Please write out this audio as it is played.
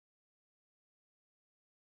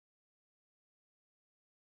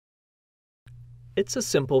It's a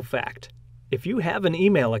simple fact. If you have an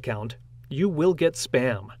email account, you will get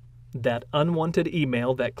spam. That unwanted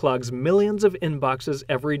email that clogs millions of inboxes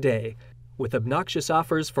every day with obnoxious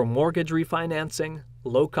offers for mortgage refinancing,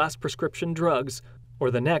 low-cost prescription drugs,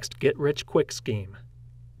 or the next get-rich-quick scheme.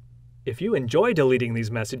 If you enjoy deleting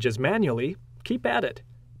these messages manually, keep at it.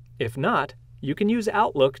 If not, you can use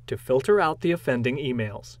Outlook to filter out the offending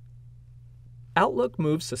emails. Outlook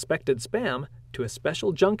moves suspected spam to a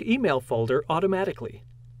special junk email folder automatically.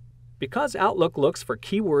 Because Outlook looks for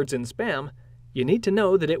keywords in spam, you need to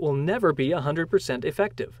know that it will never be 100%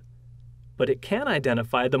 effective. But it can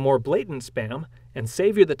identify the more blatant spam and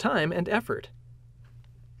save you the time and effort.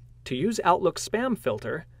 To use Outlook's spam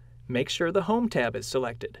filter, make sure the Home tab is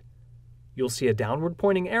selected. You'll see a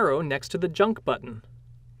downward-pointing arrow next to the Junk button.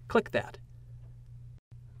 Click that.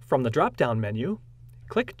 From the drop-down menu,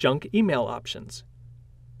 click Junk Email Options.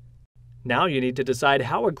 Now you need to decide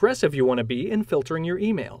how aggressive you want to be in filtering your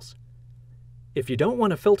emails. If you don't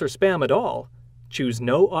want to filter spam at all, choose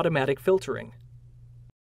No Automatic Filtering.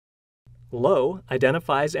 Low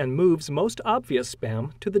identifies and moves most obvious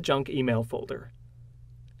spam to the junk email folder.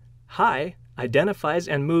 High identifies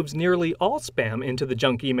and moves nearly all spam into the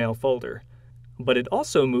junk email folder, but it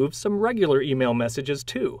also moves some regular email messages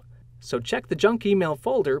too, so check the junk email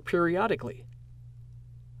folder periodically.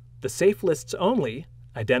 The Safe Lists Only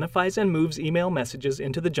identifies and moves email messages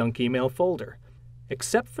into the junk email folder,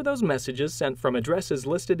 except for those messages sent from addresses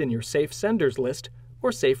listed in your Safe Senders list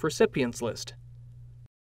or Safe Recipients list.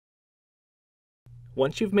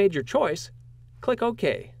 Once you've made your choice, click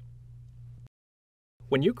OK.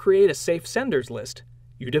 When you create a Safe Senders list,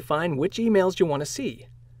 you define which emails you want to see.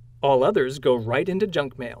 All others go right into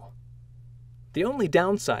junk mail. The only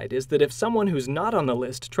downside is that if someone who's not on the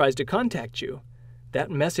list tries to contact you, that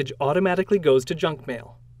message automatically goes to junk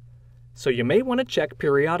mail. So you may want to check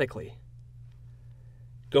periodically.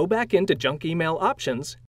 Go back into Junk Email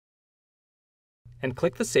Options and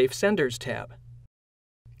click the Safe Senders tab.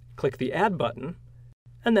 Click the Add button,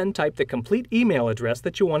 and then type the complete email address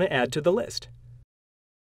that you want to add to the list.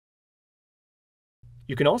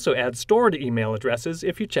 You can also add stored email addresses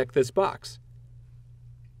if you check this box.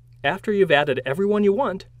 After you've added everyone you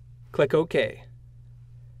want, click OK.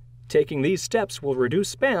 Taking these steps will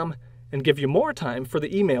reduce spam and give you more time for the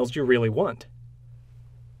emails you really want.